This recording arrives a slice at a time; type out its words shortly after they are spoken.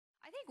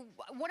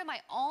one of my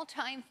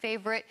all-time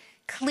favorite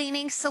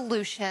cleaning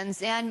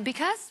solutions. And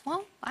because,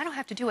 well, I don't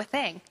have to do a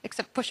thing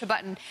except push a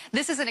button.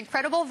 This is an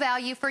incredible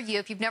value for you.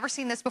 If you've never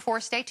seen this before,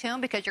 stay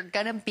tuned because you're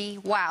going to be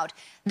wowed.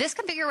 This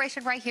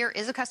configuration right here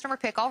is a customer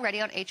pick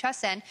already on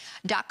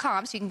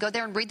hsn.com, so you can go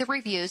there and read the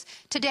reviews.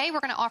 Today, we're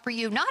going to offer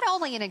you not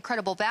only an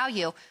incredible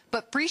value,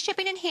 but free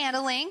shipping and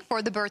handling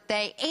for the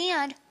birthday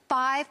and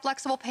 5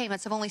 flexible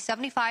payments of only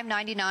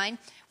 $75.99.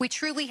 We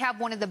truly have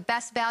one of the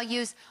best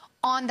values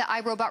on the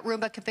iRobot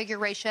Roomba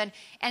configuration.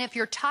 And if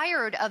you're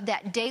tired of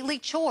that daily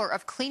chore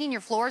of cleaning your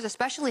floors,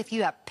 especially if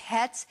you have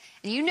pets,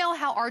 and you know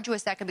how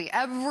arduous that can be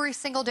every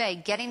single day,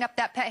 getting up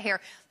that pet hair,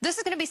 this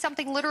is going to be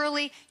something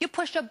literally, you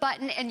push a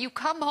button and you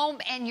come home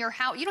and your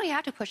house, you don't even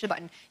have to push the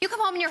button. You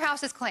come home and your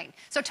house is clean.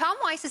 So Tom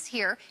Weiss is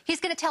here. He's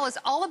going to tell us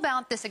all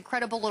about this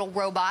incredible little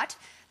robot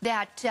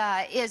that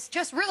is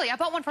just really, I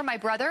bought one for my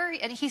brother,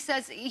 and he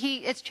says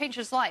it's changed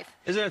his life.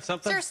 Isn't it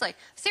something? Seriously,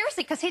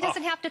 because he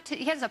doesn't have to,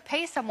 he doesn't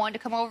pay someone to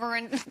come over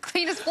and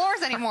clean his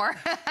floors anymore.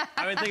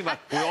 I mean, think about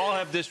it. We all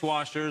have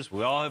dishwashers.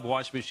 We all have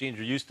washing machines.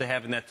 You're used to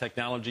having that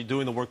technology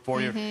doing the work for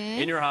you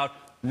in your house.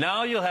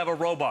 Now you'll have a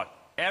robot.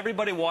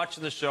 Everybody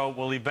watching the show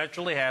will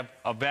eventually have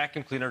a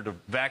vacuum cleaner to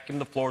vacuum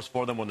the floors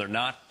for them when they're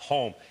not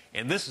home.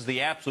 And this is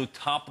the absolute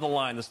top of the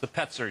line. This is the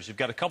Pet Series. You've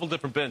got a couple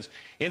different bins.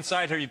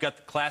 Inside here, you've got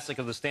the classic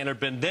of the standard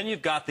bin. Then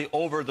you've got the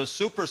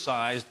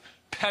supersized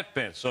pet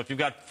bin. So if you've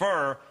got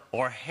fur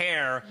or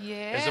hair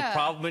is a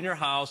problem in your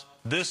house,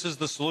 this is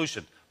the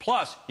solution.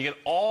 Plus, you get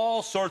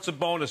all sorts of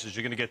bonuses.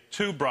 You're going to get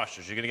 2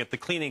 brushes. You're going to get the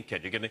cleaning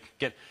kit. You're going to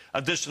get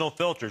additional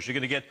filters. You're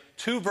going to get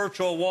 2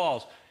 virtual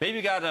walls. Maybe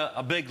you got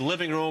a big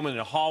living room and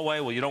a hallway.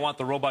 Well, you don't want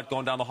the robot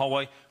going down the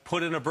hallway.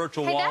 Put in a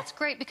virtual wall. Hey, that's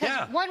great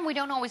because, one, we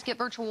don't always get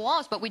virtual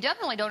walls, but we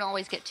definitely don't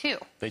always get 2.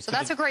 So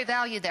that's a great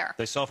value there.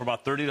 They sell for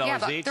about $30 each. Yeah,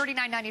 about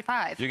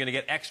 $39.95. You're going to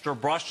get extra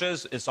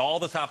brushes. It's all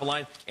the top of the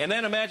line. And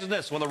then imagine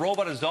this. When the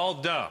robot is all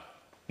done,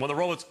 when the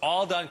robot's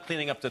all done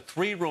cleaning up to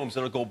 3 rooms,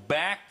 it'll go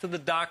back to the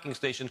docking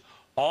station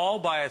all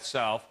by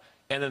itself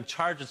and then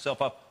charge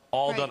itself up,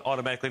 all done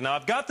automatically. Now,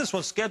 I've got this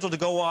one scheduled to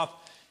go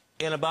off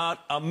in about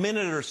a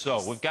minute or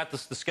so. We've got the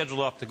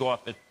schedule up to go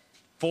off at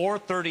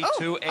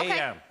 4:32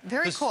 a.m.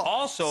 Very cool.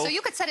 Also, so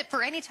you could set it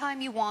for any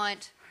time you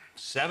want.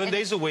 7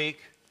 days a week.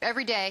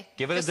 Every day.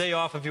 Give it a day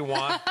off if you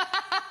want.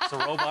 It's a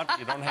robot.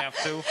 You don't have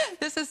to.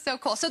 This is so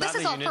cool. So this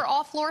is for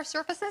all floor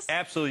surfaces?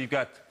 Absolutely. You've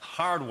got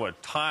hardwood,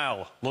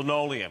 tile,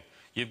 linoleum.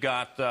 You've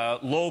got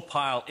low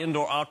pile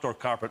indoor-outdoor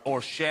carpet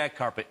or shag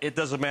carpet. It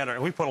doesn't matter.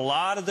 And we put a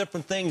lot of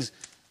different things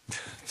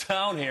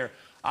down here.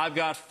 I've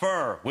got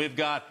fur. We've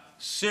got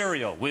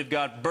cereal. We've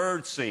got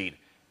bird seed.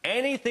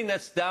 Anything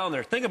that's down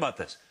there. Think about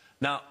this.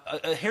 Now,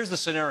 here's the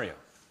scenario.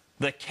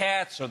 The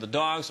cats or the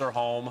dogs are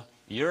home.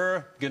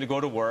 You're going to go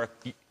to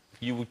work.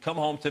 You would come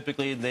home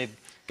typically and they've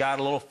got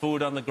a little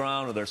food on the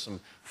ground or there's some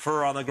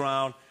fur on the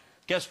ground.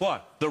 Guess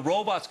what? The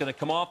robot's going to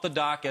come off the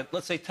dock at,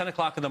 let's say, 10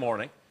 o'clock in the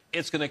morning.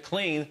 It's going to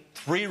clean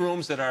 3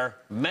 rooms that are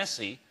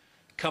messy,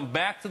 come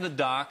back to the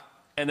dock,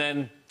 and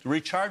then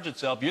recharge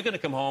itself. You're going to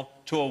come home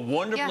to a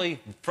wonderfully,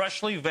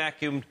 freshly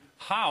vacuumed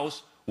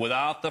house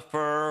without the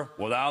fur,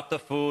 without the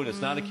food. It's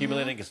not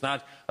accumulating. It's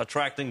not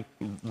attracting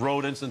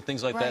rodents and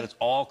things like that. It's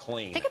all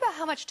clean. Think about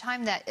how much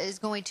time that is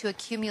going to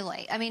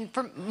accumulate. I mean,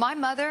 for my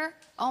mother,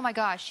 oh, my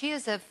gosh, she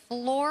is a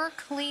floor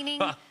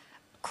cleaning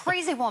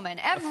crazy woman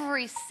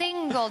every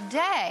single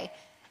day.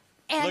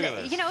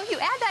 And, you know, you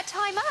add that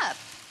time up.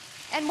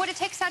 And what it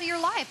takes out of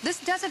your life. This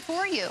does it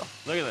for you.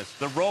 Look at this.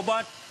 The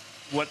robot,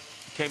 what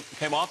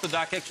came off the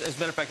dock, as a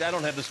matter of fact, I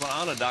don't have this one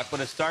on the dock, but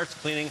it starts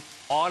cleaning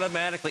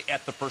automatically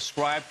at the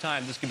prescribed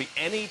time. This can be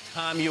any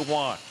time you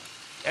want.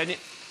 And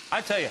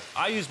I tell you,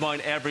 I use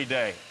mine every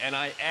day, and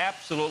I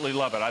absolutely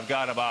love it. I've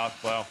got about,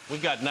 well,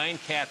 we've got 9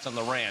 cats on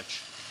the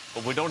ranch,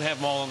 but we don't have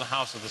them all in the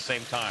house at the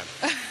same time.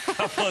 A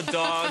couple of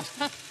dogs,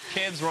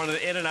 kids running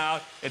in and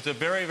out. It's a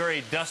very,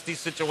 very dusty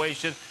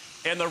situation.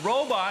 And the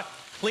robot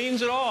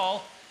cleans it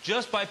all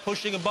just by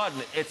pushing a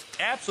button. It's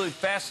absolutely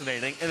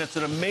fascinating, and it's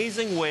an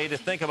amazing way to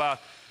think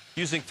about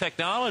using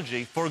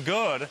technology for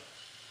good.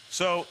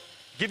 So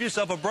give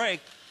yourself a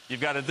break. You've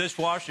got a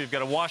dishwasher, you've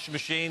got a washing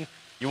machine,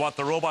 you want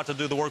the robot to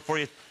do the work for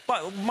you.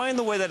 But mind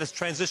the way that it's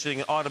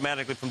transitioning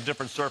automatically from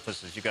different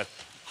surfaces. You've got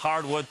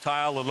hardwood,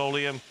 tile,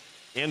 linoleum,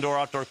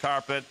 indoor-outdoor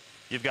carpet,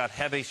 you've got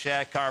heavy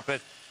shag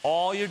carpet.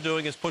 All you're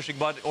doing is pushing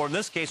button, or in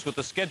this case with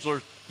the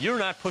scheduler, you're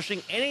not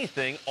pushing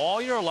anything.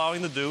 All you're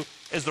allowing to do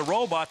is the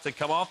robot to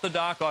come off the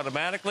dock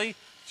automatically,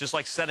 just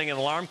like setting an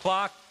alarm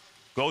clock,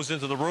 goes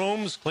into the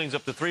rooms, cleans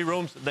up the 3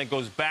 rooms, then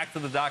goes back to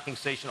the docking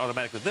station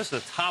automatically. This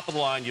is the top of the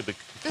line. You'll be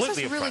completely impressed.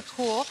 This is really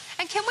cool.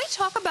 And can we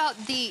talk about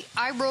the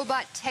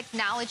iRobot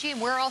technology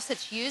and where else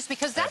it's used?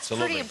 Because that's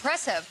pretty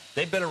impressive.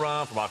 They've been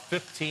around for about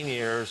 15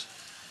 years.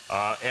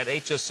 At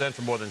HSN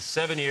for more than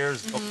 7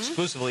 years,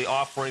 exclusively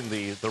offering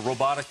the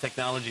robotic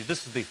technology.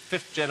 This is the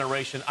 5th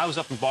generation. I was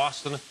up in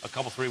Boston a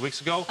couple, 3 weeks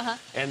ago,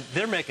 and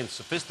they're making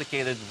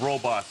sophisticated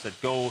robots that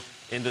go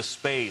into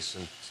space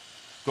and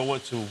go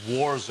into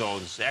war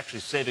zones,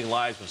 actually saving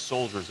lives of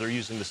soldiers. They're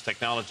using this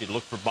technology to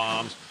look for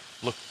bombs,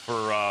 look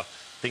for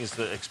things,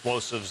 the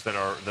explosives that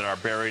are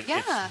buried. Yeah.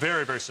 It's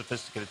very, very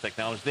sophisticated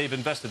technology. They've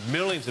invested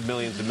millions and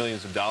millions and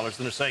millions of dollars,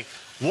 and they're saying,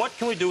 what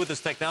can we do with this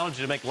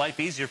technology to make life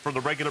easier for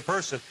the regular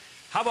person?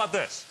 How about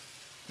this?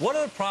 What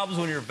are the problems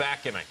when you're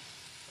vacuuming?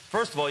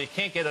 First of all, you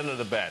can't get under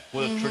the bed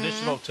with a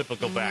traditional,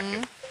 typical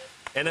vacuum.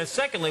 And then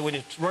secondly, when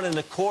you run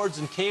into cords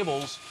and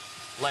cables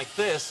like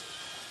this,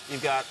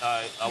 you've got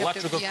an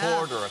electrical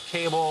cord or a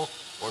cable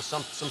or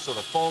some sort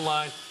of phone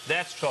line,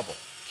 that's trouble.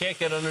 Can't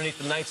get underneath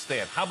the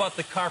nightstand. How about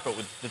the carpet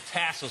with the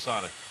tassels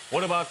on it?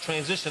 What about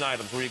transition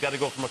items where you got to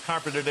go from a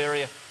carpeted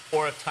area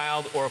or a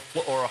tiled or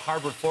a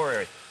hardwood floor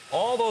area?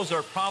 All those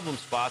are problem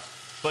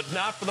spots, but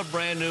not for the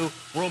brand new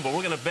Roomba.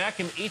 We're going to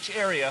vacuum each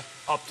area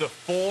up to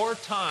 4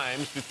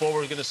 times before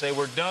we're going to say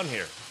we're done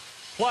here.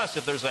 Plus,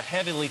 if there's a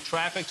heavily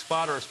trafficked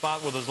spot or a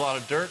spot where there's a lot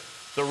of dirt,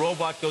 the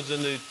robot goes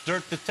into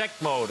dirt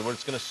detect mode where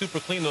it's going to super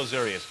clean those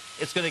areas.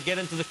 It's going to get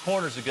into the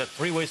corners. You've got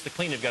 3 ways to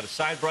clean. You've got a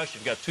side brush,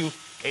 you've got 2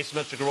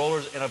 asymmetric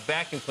rollers, and a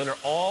vacuum cleaner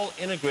all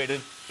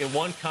integrated in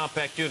one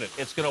compact unit.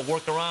 It's going to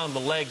work around the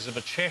legs of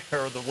a chair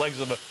or the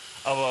legs of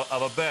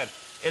a bed.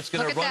 It's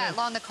going to Look at that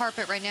along the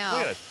carpet right now.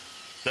 Look at it.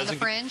 On the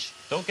fringe.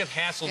 Don't get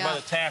hassled by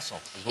the tassel.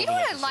 You know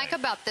what I like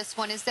about this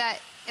one is that,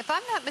 if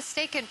I'm not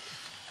mistaken,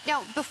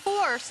 now,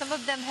 before, some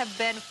of them have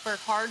been for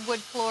hardwood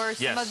floors,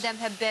 some of them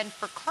have been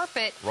for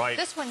carpet. Right.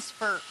 This one's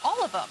for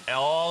all of them.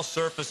 All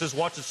surfaces.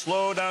 Watch it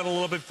slow down a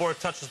little bit before it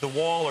touches the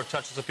wall or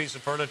touches a piece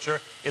of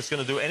furniture. It's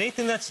going to do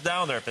anything that's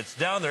down there. If it's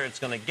down there, it's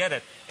going to get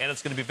it, and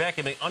it's going to be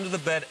vacuuming under the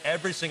bed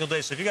every single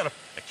day. So if you got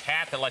a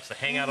cat that likes to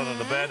hang out under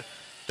the bed,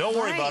 don't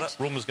worry about it.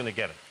 Roomba's going to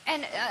get it.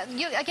 And,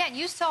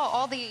 you saw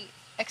all the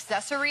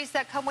accessories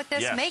that come with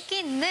this,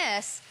 making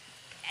this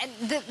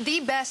the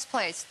best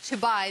place to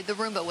buy the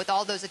Roomba with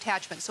all those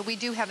attachments. So we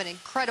do have an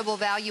incredible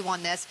value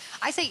on this.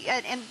 I say,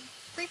 and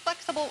free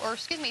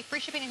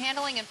shipping and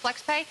handling and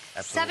flex pay,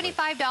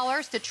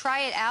 $75 to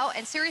try it out.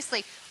 And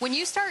seriously, when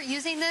you start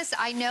using this,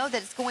 I know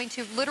that it's going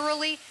to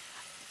literally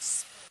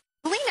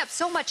clean up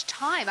so much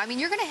time. I mean,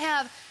 you're going to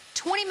have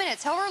 20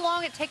 minutes, however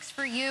long it takes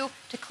for you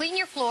to clean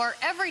your floor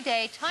every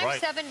day, times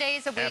 7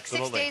 days a week,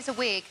 6 days a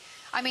week.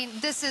 I mean,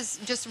 this is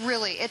just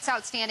really, it's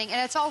outstanding,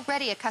 and it's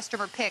already a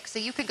customer pick, so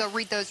you can go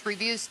read those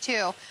reviews,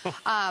 too.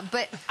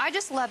 But I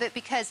just love it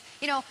because,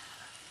 you know,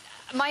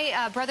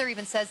 my brother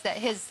even says that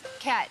his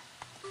cat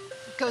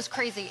goes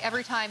crazy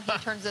every time he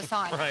turns this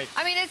on.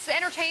 I mean, it's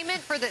entertainment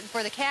for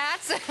the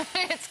cats.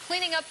 It's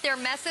cleaning up their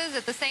messes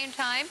at the same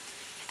time.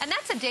 And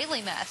that's a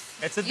daily mess.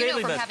 It's a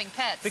daily mess. From having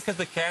pets. Because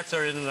the cats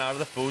are in and out of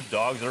the food,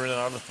 dogs are in and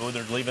out of the food,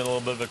 they're leaving a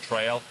little bit of a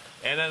trail.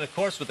 And then, of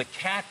course, with the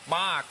cat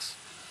box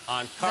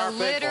on carpet,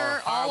 the litter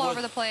or hardwood, all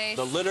over the place.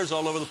 The litter's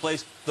all over the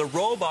place. The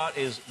robot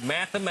is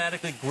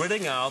mathematically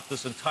gridding out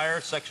this entire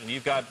section.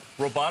 You've got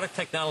robotic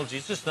technology.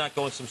 It's just not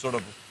going some sort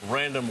of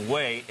random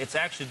way. It's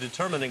actually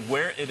determining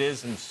where it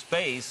is in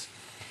space,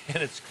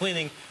 and it's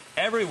cleaning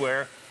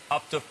everywhere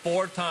up to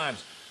 4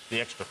 times. The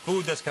extra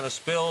food that's kind of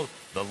spilled,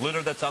 the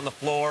litter that's on the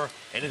floor,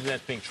 anything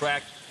that's being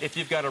tracked. If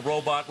you've got a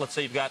robot, let's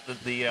say you've got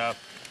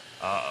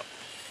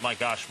my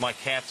gosh, my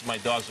cats and my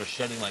dogs are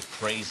shedding like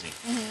crazy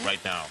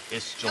right now.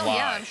 It's July. Oh,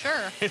 yeah, I'm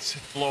sure. It's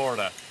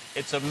Florida.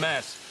 It's a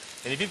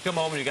mess. And if you come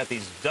home and you got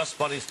these dust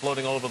bunnies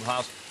floating all over the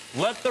house,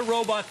 let the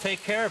robot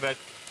take care of it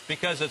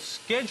because it's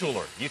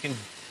scheduler. You can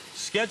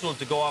schedule it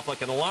to go off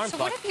like an alarm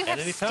clock at any time. So what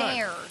if you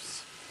have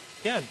stairs?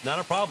 Yeah, not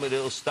a problem.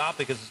 It'll stop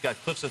because it's got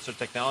cliff sensor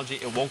technology.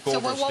 It won't go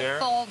over a stair. So it won't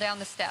fall down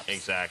the steps.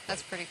 Exactly.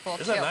 That's pretty cool,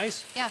 Isn't that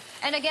nice? Yeah.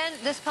 And again,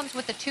 this comes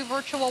with the 2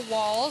 virtual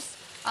walls.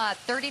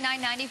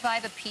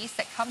 $39.95 a piece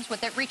that comes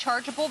with it.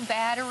 Rechargeable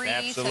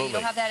batteries, so you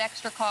don't have that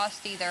extra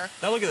cost either.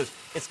 Now look at this.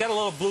 It's got a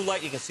little blue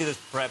light. You can see this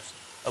perhaps,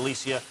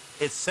 Alicia.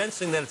 It's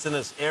sensing that it's in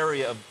this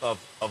area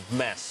of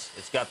mess.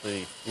 It's got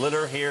the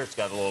litter here. It's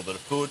got a little bit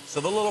of food.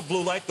 So the little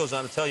blue light goes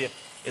on to tell you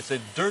it's a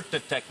dirt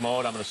detect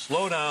mode. I'm going to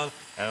slow down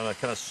and I'm going to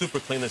kind of super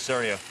clean this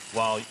area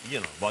while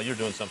you're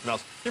doing something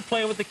else. You're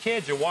playing with the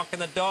kids. You're walking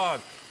the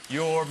dog.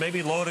 You're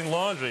maybe loading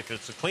laundry if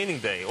it's a cleaning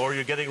day, or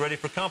you're getting ready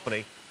for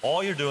company.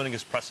 All you're doing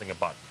is pressing a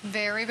button.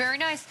 Very, very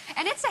nice.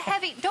 And it's a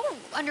heavy, don't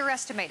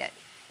underestimate it,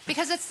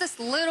 because it's this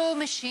little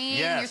machine.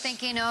 You're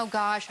thinking, oh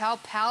gosh, how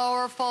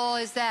powerful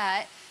is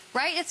that?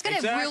 Right? It's going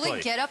to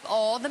really get up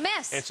all the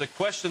mess. It's a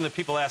question that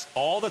people ask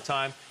all the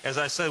time. As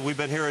I said, we've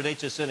been here at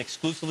HSN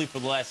exclusively for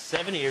the last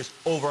 7 years.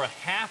 Over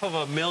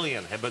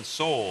 500,000 have been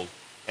sold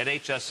at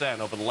HSN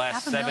over the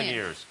last 7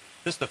 years.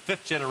 This is the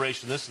 5th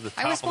generation. This is the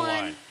top of the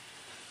line.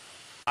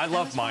 I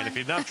love mine. If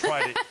you've not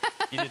tried it,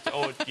 you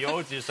owe it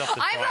to yourself to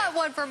try it. I bought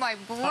one for my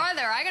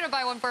brother. I'm going to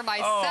buy one for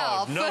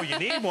myself. Oh, no, you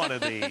need one of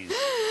these.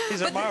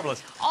 These are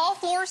marvelous. All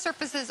floor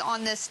surfaces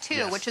on this,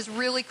 too, which is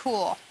really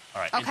cool.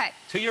 All right. Okay.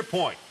 To your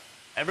point,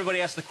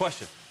 everybody asks the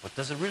question, but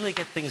does it really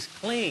get things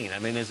clean? I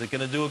mean, is it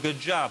going to do a good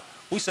job?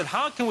 We said,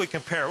 how can we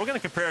compare? We're going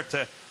to compare it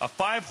to a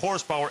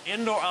 5-horsepower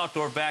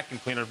indoor-outdoor vacuum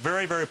cleaner.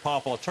 Very, very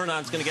powerful. I'll turn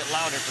on. It's going to get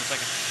louder for a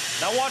second.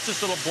 Now watch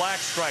this little black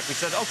stripe. We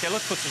said, okay,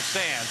 let's put some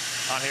sand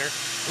on here.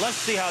 Let's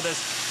see how this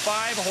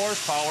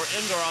 5-horsepower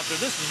indoor-outdoor,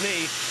 this is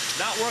me,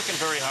 not working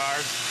very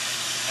hard,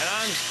 and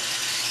I'm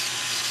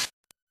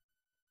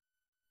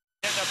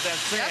getting up that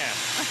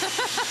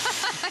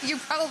sand. You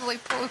probably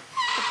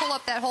pull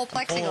up that whole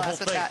plexiglass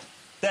with that.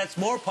 That's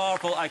more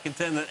powerful, I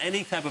contend, than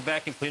any type of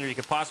vacuum cleaner you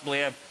could possibly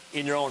have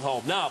in your own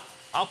home. Now,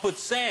 I'll put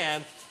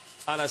sand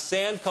on a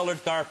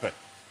sand-colored carpet.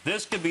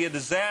 This could be a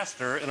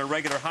disaster in a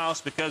regular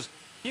house because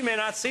you may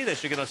not see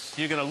this.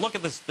 You're gonna look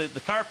at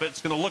the carpet.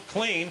 It's gonna look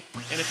clean,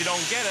 and if you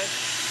don't get it,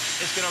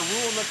 it's gonna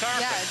ruin the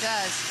carpet. Yeah, it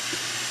does.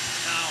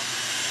 Now,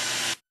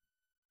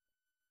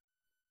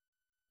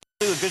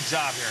 do a good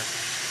job here,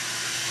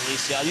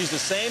 Alicia. I'll use the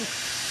same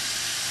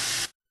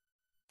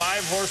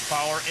 5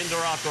 horsepower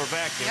indoor-outdoor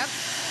vacuum. Yep.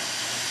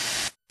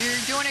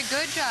 You're doing a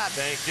good job.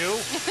 Thank you.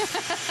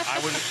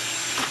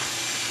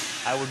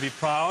 I would be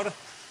proud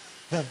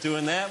of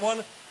doing that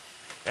one.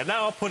 And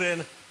now I'll put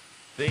in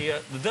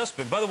the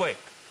dustbin. By the way,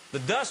 the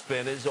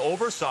dustbin is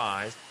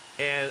oversized,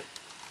 and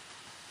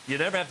you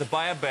never have to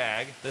buy a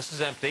bag. This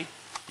is empty.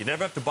 You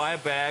never have to buy a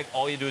bag.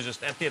 All you do is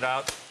just empty it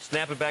out,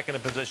 snap it back into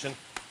position,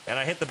 and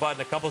I hit the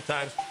button a couple of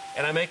times,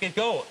 and I make it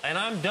go. And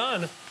I'm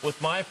done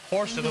with my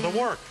portion of the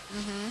work.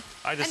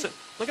 I just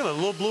look at the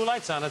little blue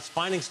lights on. It's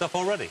finding stuff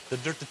already. The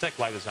dirt detect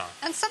light is on.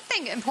 And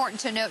something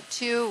important to note,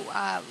 too,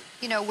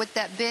 you know, with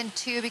that bin,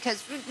 too,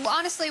 because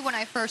honestly, when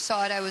I first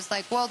saw it, I was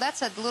like, well,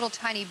 that's a little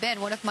tiny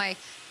bin. What if my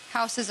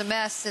house is a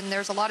mess and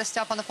there's a lot of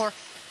stuff on the floor?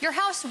 Your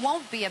house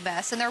won't be a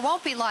mess, and there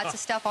won't be lots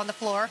of stuff on the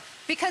floor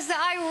because the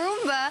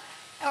iRoomba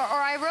or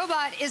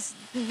iRobot is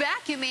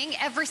vacuuming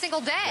every single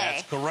day.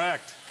 That's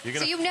correct.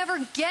 So you never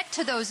get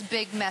to those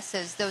big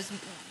messes, those,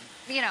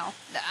 you know,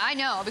 I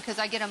know because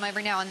I get them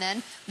every now and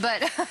then,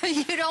 but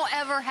you don't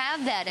ever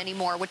have that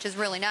anymore, which is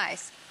really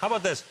nice. How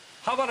about this?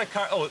 How about a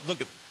car? Oh, look,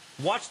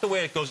 watch the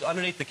way it goes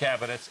underneath the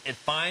cabinets. It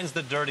finds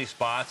the dirty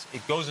spots.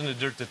 It goes into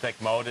dirt detect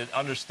mode. It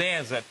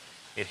understands that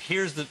it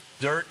hears the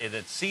dirt, and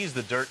it sees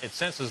the dirt. It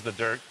senses the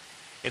dirt.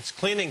 It's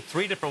cleaning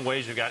 3 different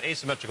ways. You've got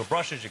asymmetrical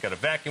brushes. You've got a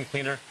vacuum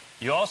cleaner.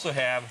 You also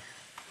have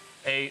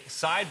a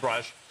side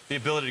brush, the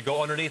ability to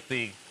go underneath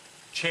the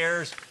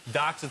chairs,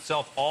 docks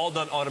itself, all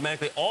done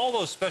automatically. All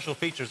those special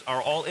features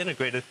are all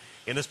integrated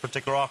in this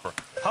particular offer.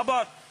 How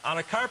about on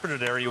a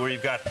carpeted area where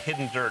you've got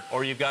hidden dirt,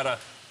 or you've got a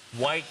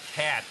white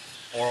cat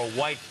or a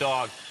white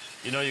dog,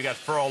 you know, you got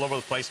fur all over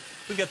the place.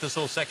 We got this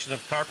little section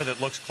of carpet that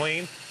looks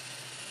clean.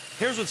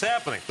 Here's what's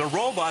happening. The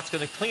robot's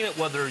going to clean it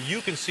whether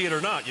you can see it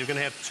or not. You're going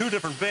to have 2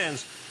 different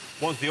bins.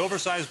 One's the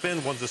oversized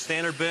bin, one's the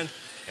standard bin,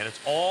 and it's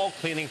all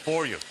cleaning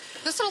for you.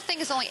 This little thing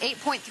is only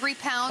 8.3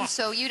 pounds,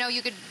 so, you know,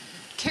 you could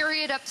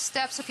carry it up the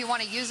steps if you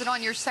want to use it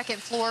on your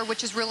second floor,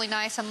 which is really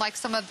nice, unlike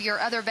some of your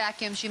other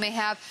vacuums you may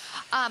have.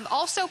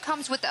 Also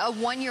comes with a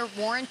 1-year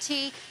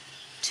warranty,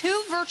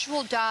 2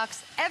 virtual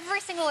docks, every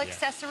single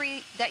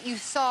accessory that you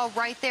saw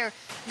right there.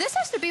 This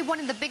has to be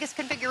one of the biggest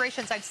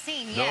configurations I've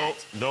seen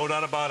yet. No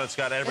doubt about it. It's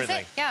got everything.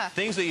 Is it? Yeah.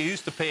 Things that you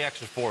used to pay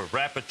extra for.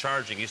 Rapid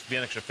charging used to be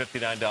an extra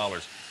 $59.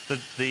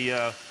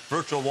 The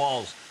virtual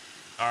walls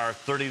are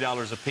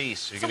 $30 a piece.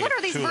 So what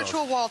are these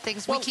virtual wall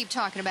things we keep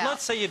talking about?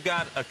 Let's say you've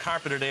got a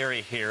carpeted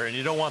area here, and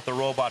you don't want the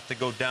robot to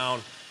go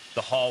down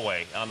the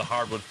hallway on the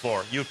hardwood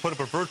floor. You would put up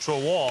a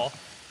virtual wall,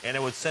 and it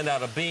would send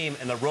out a beam,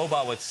 and the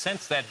robot would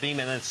sense that beam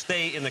and then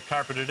stay in the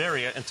carpeted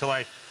area until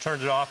I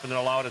turned it off and then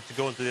allowed it to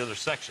go into the other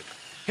section.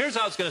 Here's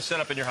how it's going to set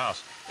up in your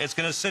house. It's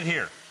going to sit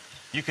here.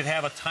 You can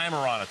have a timer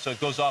on it so it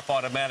goes off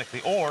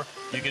automatically, or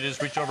you can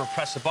just reach over and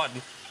press a button.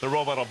 The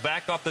robot will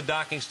back off the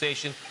docking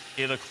station.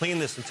 It'll clean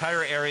this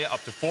entire area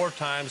up to 4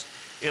 times.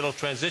 It'll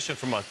transition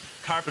from a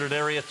carpeted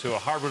area to a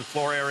hardwood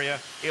floor area.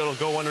 It'll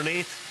go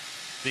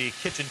underneath the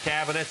kitchen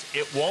cabinets.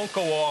 It won't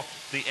go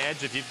off the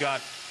edge if you've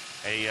got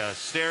a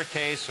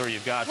staircase or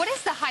you've got... What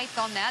is the height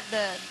on that?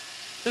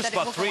 This is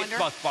about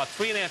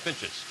 3.5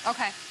 inches.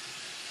 Okay.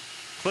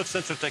 Cliff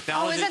sensor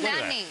technology. Oh, isn't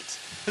that neat?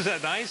 Is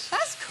that nice?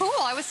 That's cool.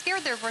 I was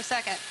scared there for a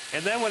second.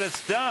 And then when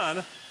it's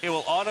done, it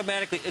will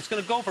automatically... It's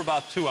going to go for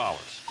about 2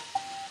 hours.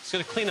 It's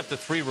going to clean up the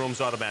 3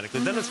 rooms automatically.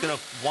 Then it's going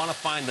to want to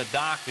find the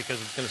dock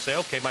because it's going to say,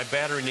 okay, my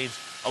battery needs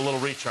a little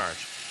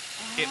recharge.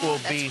 It will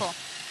be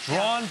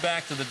drawn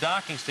back to the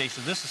docking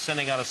station. This is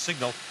sending out a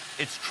signal.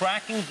 It's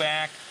tracking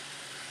back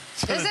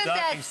to the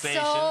docking station.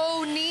 Isn't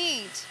that so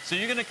neat? So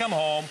you're going to come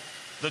home.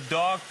 The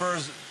dog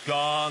fur's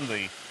gone.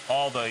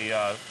 All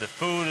the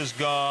food is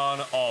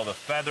gone. All the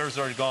feathers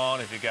are gone.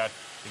 If you got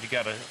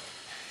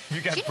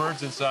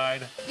birds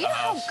inside. You know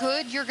how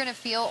good you're going to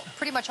feel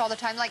pretty much all the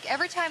time. Like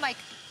every time I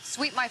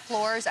sweep my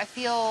floors, I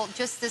feel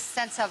just this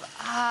sense of,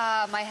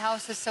 my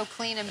house is so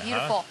clean and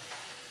beautiful.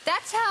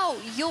 That's how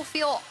you'll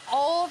feel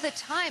all the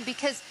time,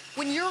 because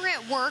when you're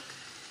at work,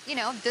 you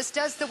know, this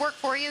does the work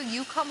for you.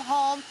 You come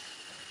home,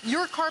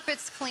 your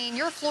carpet's clean,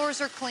 your floors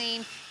are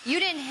clean. You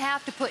didn't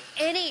have to put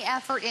any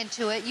effort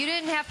into it. You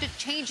didn't have to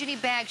change any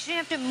bags. You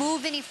didn't have to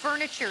move any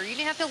furniture. You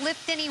didn't have to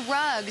lift any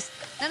rugs.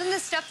 None of the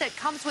stuff that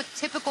comes with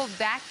typical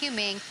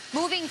vacuuming,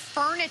 moving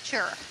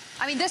furniture.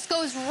 I mean, this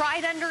goes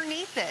right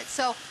underneath it.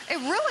 So it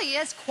really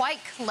is quite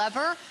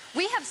clever.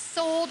 We have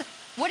sold,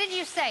 what did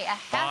you say?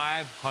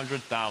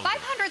 500,000.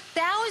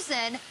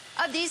 500,000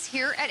 of these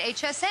here at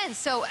HSN.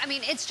 So, I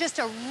mean, it's just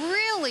a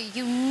really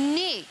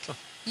unique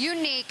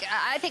unique.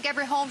 I think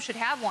every home should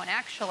have one,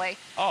 actually.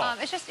 Oh.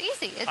 It's just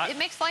easy. It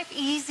makes life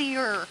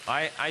easier.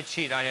 I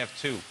cheat. I have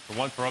two.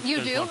 One for You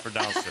upstairs, do? one for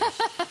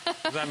downstairs.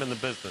 Because I'm in the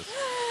business.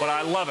 But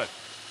I love it.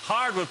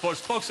 Hardwood floors.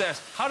 Folks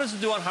ask, how does it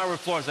do on hardwood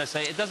floors? I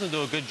say, it doesn't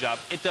do a good job.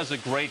 It does a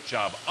great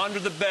job. Under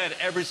the bed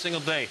every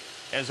single day.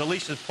 As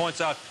Alicia points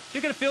out,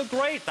 you're going to feel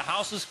great. The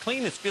house is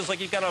clean. It feels like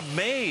you've got a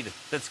maid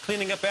that's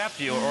cleaning up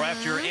after you or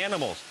after your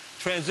animals.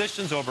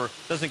 Transitions over,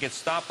 doesn't get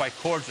stopped by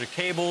cords or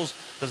cables,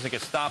 doesn't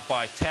get stopped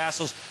by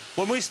tassels.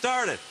 When we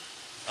started,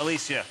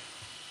 Alicia,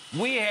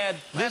 we had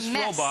this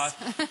robot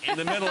in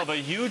the middle of a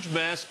huge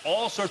mess,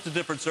 all sorts of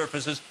different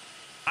surfaces.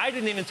 I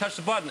didn't even touch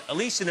the button.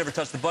 Alicia never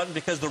touched the button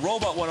because the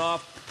robot went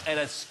off at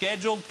a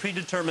scheduled,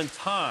 predetermined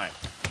time.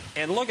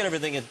 And look at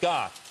everything it's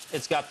got.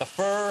 It's got the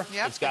fur,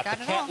 it's got the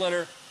cat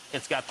litter,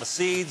 it's got the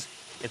seeds.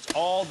 It's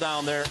all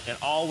down there, and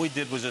all we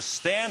did was just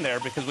stand there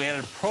because we had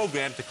it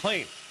programmed to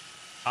clean.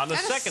 On the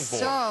second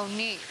board. So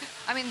neat.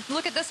 I mean,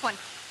 look at this one.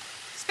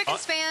 Spick and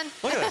span.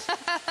 Look at this.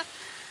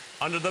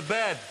 Under the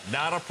bed,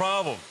 not a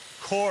problem.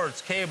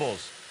 Cords,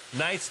 cables,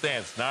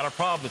 nightstands, not a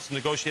problem. It's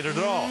negotiated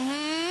at all.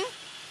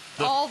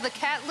 All the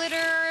cat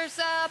litters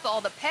up,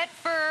 all the pet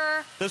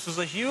fur. This was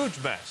a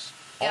huge mess.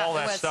 Yeah, all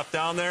that was. stuff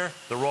down there,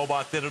 the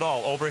robot did it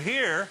all. Over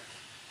here,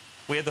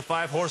 we had the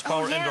 5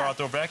 horsepower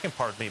indoor-outdoor vacuum.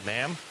 Pardon me,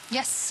 ma'am.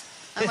 Yes.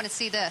 I want to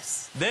see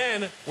this.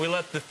 Then we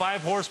let the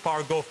 5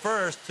 horsepower go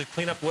first to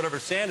clean up whatever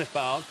sand is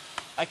found.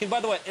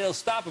 By the way, it'll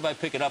stop if I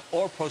pick it up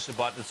or push the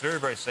button. It's very,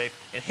 very safe.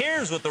 And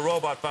here's what the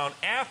robot found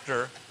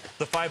after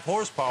the 5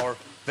 horsepower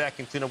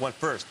vacuum cleaner went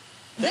first.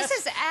 This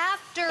is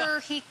after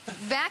he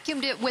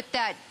vacuumed it with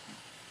that,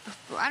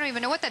 I don't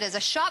even know what that is, a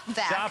shop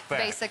vac,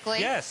 basically.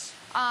 Yes.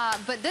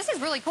 But this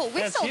is really cool.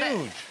 That's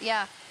huge.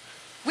 Yeah.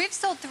 We've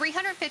sold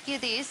 350 of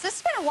these. This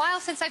has been a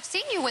while since I've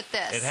seen you with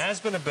this. It has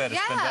been a bit.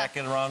 It's been back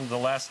in around the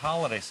last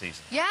holiday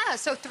season. Yeah,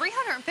 so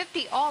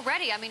 350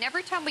 already. I mean,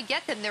 every time we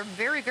get them, they're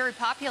very, very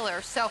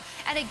popular. So,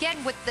 and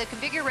again, with the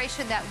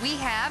configuration that we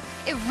have,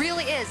 it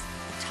really is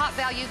top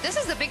value. This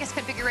is the biggest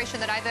configuration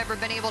that I've ever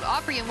been able to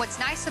offer you. And what's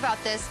nice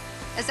about this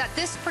is that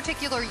this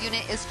particular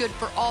unit is good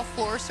for all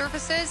floor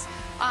surfaces.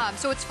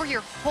 So it's for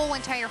your whole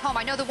entire home.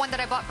 I know the one that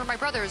I bought for my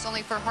brother is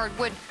only for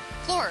hardwood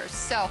floors.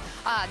 So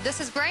this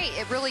is great.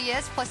 It really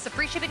is. Plus the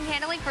free shipping and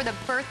handling for the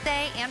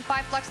birthday and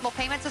 5 flexible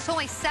payments. It's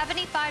only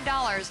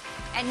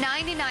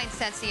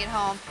 $75.99 in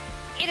home.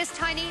 It is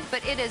tiny,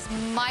 but it is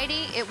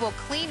mighty. It will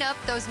clean up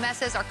those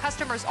messes. Our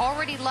customers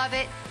already love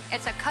it.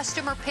 It's a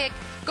customer pick.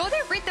 Go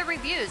there, read the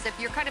reviews. If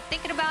you're kind of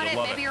thinking about it,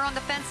 maybe you're on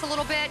the fence a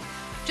little bit,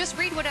 just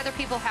read what other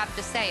people have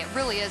to say. It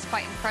really is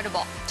quite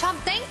incredible. Tom,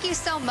 thank you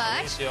so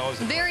much.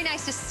 Very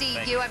nice to see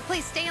you. And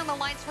please stay on the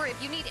lines for it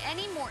if you need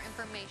any more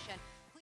information.